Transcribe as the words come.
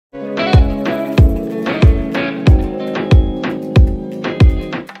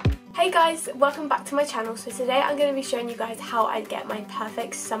welcome back to my channel. So today I'm going to be showing you guys how I get my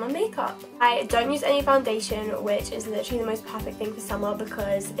perfect summer makeup. I don't use any foundation, which is literally the most perfect thing for summer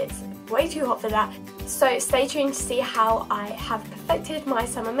because it's way too hot for that. So stay tuned to see how I have perfected my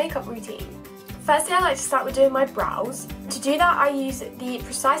summer makeup routine. Firstly, I like to start with doing my brows. To do that, I use the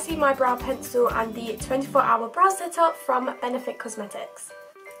Precisely My Brow Pencil and the 24-Hour Brow Setter from Benefit Cosmetics.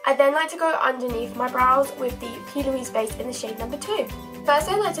 I then like to go underneath my brows with the P. S I base in the shade number 2. First,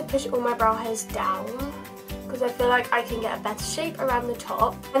 I like to push all my brow hairs down because I feel like I can get a better shape around the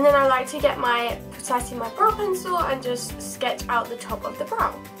top. And then I like to get my Precisely My Brow Pencil and just sketch out the top of the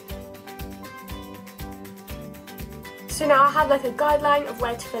brow. So now I have like a guideline of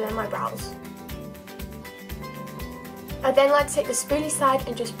where to fill in my brows. I then like to take the spoolie side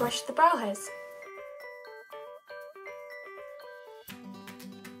and just brush the brow hairs.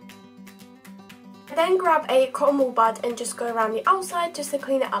 I then grab a cotton wool bud and just go around the outside just to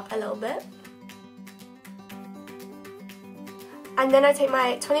clean it up a little bit. And then I take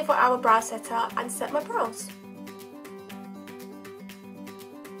my 24-hour brow setter and set my brows.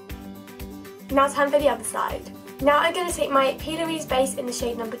 Now time for the other side. Now I'm going to take my P. S I base in the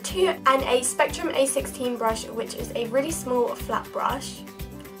shade number 2 and a Spectrum A16 brush, which is a really small flat brush.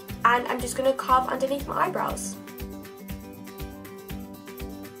 And I'm just going to carve underneath my eyebrows.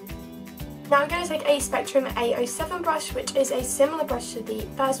 Now I'm going to take a Spectrum A07 brush, which is a similar brush to the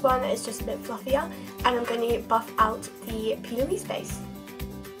first one, it's just a bit fluffier, and I'm going to buff out the P. S I base.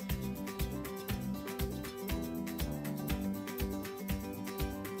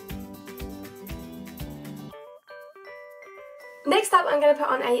 Next up, I'm going to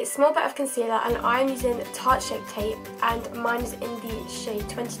put on a small bit of concealer, and I'm using Tarte Shape Tape, and mine is in the shade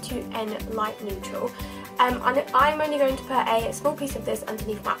 22N Light Neutral. I'm only going to put a small piece of this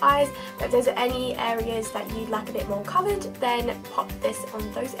underneath my eyes, but if there's any areas that you'd like a bit more covered, then pop this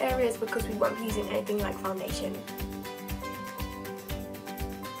on those areas because we won't be using anything like foundation.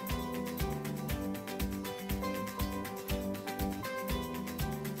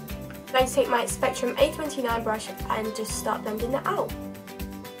 I'm going to take my Spectrum A29 brush and just start blending it out.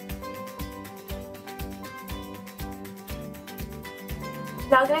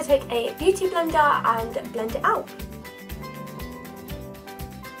 Now I'm going to take a beauty blender and blend it out.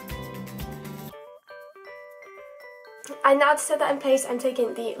 And now to set that in place, I'm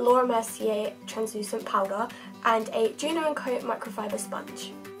taking the Laura Mercier translucent powder and a Juno & Co microfiber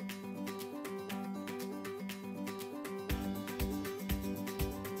sponge.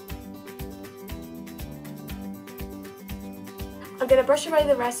 I'm going to brush away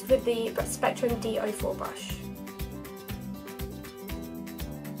the rest with the Spectrum D04 brush.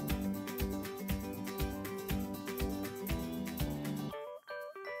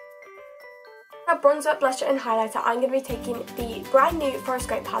 Bronzer, blusher and highlighter, I'm going to be taking the brand new Forest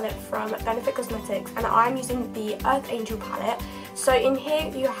Grape palette from Benefit Cosmetics, and I'm using the Earth Angel palette. So in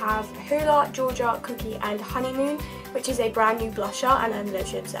here you have Hula, Georgia, Cookie and Honeymoon, which is a brand new blusher, and I'm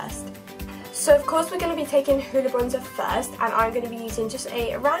literally obsessed. So of course we're going to be taking Hula bronzer first, and I'm going to be using just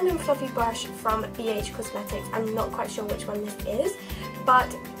a random fluffy brush from BH Cosmetics. I'm not quite sure which one this is,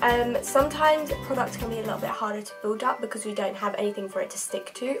 but sometimes products can be a little bit harder to build up because we don't have anything for it to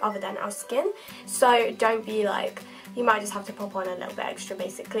stick to other than our skin. So don't be like, you might just have to pop on a little bit extra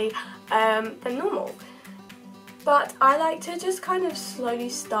basically than normal. But I like to just kind of slowly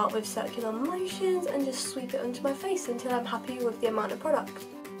start with circular motions and just sweep it onto my face until I'm happy with the amount of product.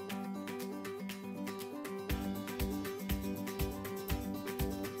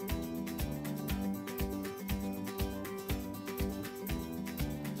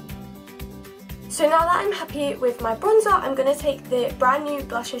 So now that I'm happy with my bronzer, I'm going to take the brand new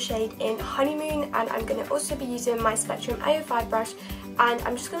blusher shade in Honeymoon, and I'm going to also be using my Spectrum A05 brush, and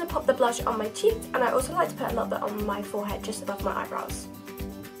I'm just going to pop the blush on my cheeks, and I also like to put a little bit on my forehead just above my eyebrows.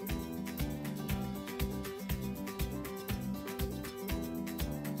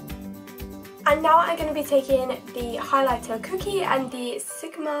 And now I'm going to be taking the highlighter Cookie and the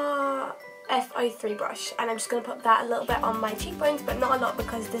Sigma F03 brush, and I'm just going to put that a little bit on my cheekbones, but not a lot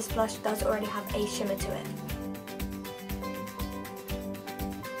because this blush does already have a shimmer to it.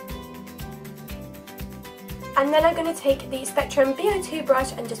 And then I'm going to take the Spectrum B02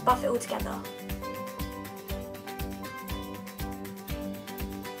 brush and just buff it all together.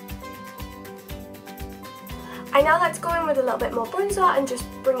 I now like to go in with a little bit more bronzer and just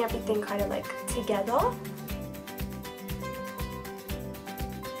bring everything kind of like together.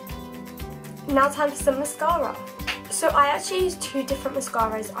 Now time for some mascara. So I actually use two different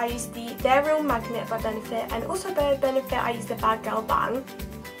mascaras. I use the They're Real Magnet by Benefit, and also by Benefit I use the Bad Girl Bang.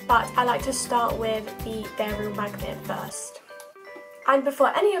 But I like to start with the They're Real Magnet first. And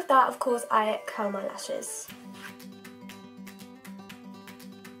before any of that, of course, I curl my lashes.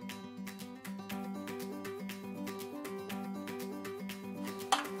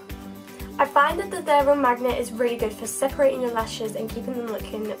 I find that the There magnet is really good for separating your lashes and keeping them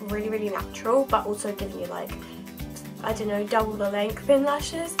looking really, really natural, but also giving you like, I don't know, double the length in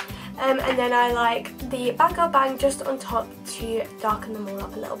lashes. And then I like the Bang Girl Bang just on top to darken them all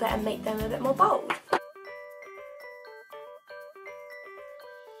up a little bit and make them a bit more bold.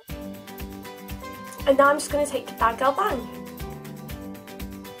 And now I'm just going to take the Bang Girl Bang.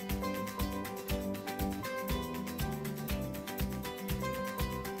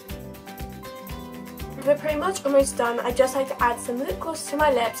 We're pretty much almost done. I just like to add some lip gloss to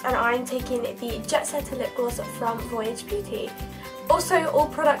my lips, and I'm taking the Jet Setter lip gloss from Voyage Beauty. Also, all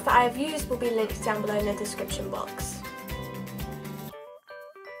products that I have used will be linked down below in the description box.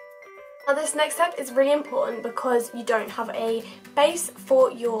 Now this next step is really important because you don't have a base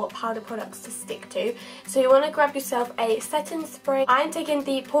for your powder products to stick to. So you want to grab yourself a setting spray. I'm taking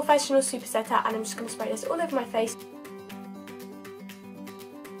the Professional Super Setter and I'm just going to spray this all over my face.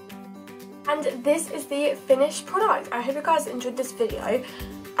 And this is the finished product. I hope you guys enjoyed this video.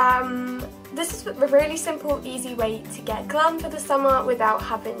 This is a really simple, easy way to get glam for the summer without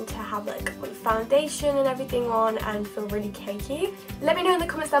having to have like foundation and everything on and feel really cakey. Let me know in the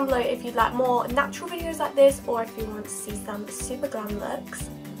comments down below if you'd like more natural videos like this or if you want to see some super glam looks.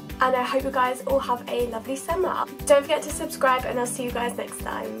 And I hope you guys all have a lovely summer. Don't forget to subscribe and I'll see you guys next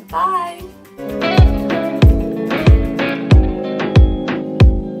time. Bye!